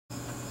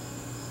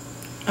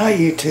Hi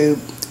YouTube.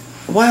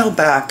 A while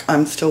back,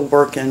 I'm Still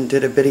Working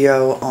did a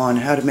video on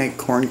how to make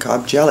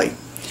corncob jelly.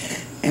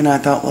 And I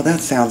thought, well, that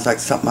sounds like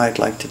something I'd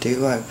like to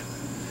do.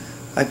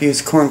 I've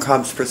used corn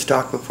cobs for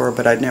stock before,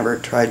 but I'd never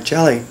tried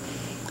jelly.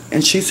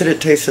 And she said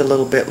it tasted a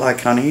little bit like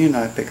honey, and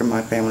I figured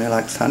my family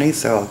likes honey,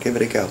 so I'll give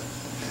it a go.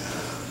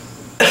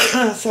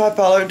 So I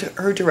followed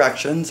her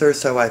directions, or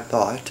so I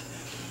thought,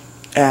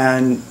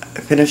 and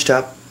finished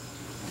up.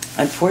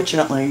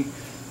 Unfortunately,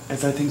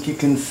 as I think you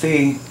can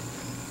see,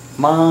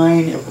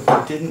 mine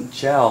didn't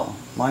gel.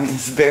 Mine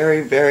is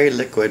very, very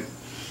liquid.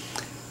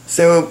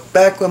 So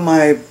back when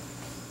my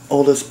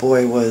oldest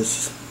boy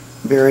was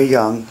very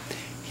young,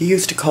 he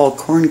used to call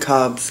corn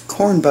cobs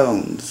corn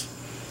bones,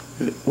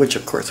 which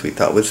of course we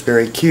thought was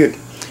very cute.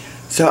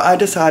 So I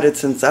decided,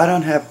 since I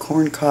don't have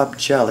corn cob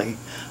jelly,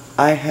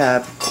 I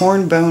have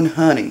corn bone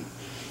honey.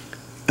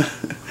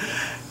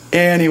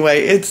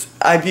 Anyway,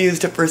 I've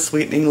used it for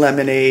sweetening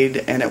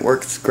lemonade, and it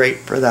works great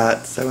for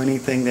that. So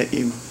anything that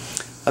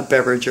a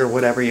beverage or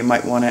whatever you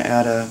might want to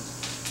add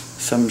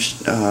some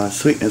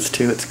sweetness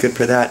to, it's good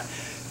for that.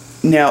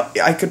 Now,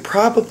 I could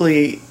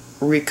probably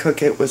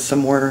recook it with some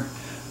more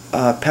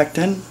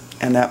pectin,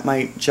 and that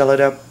might gel it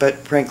up, but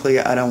frankly,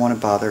 I don't want to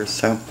bother,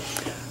 so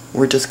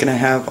we're just going to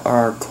have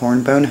our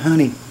corn bone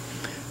honey.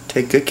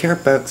 Take good care,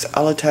 folks.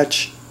 I'll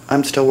attach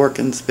I'm Still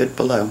Working's vid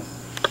below.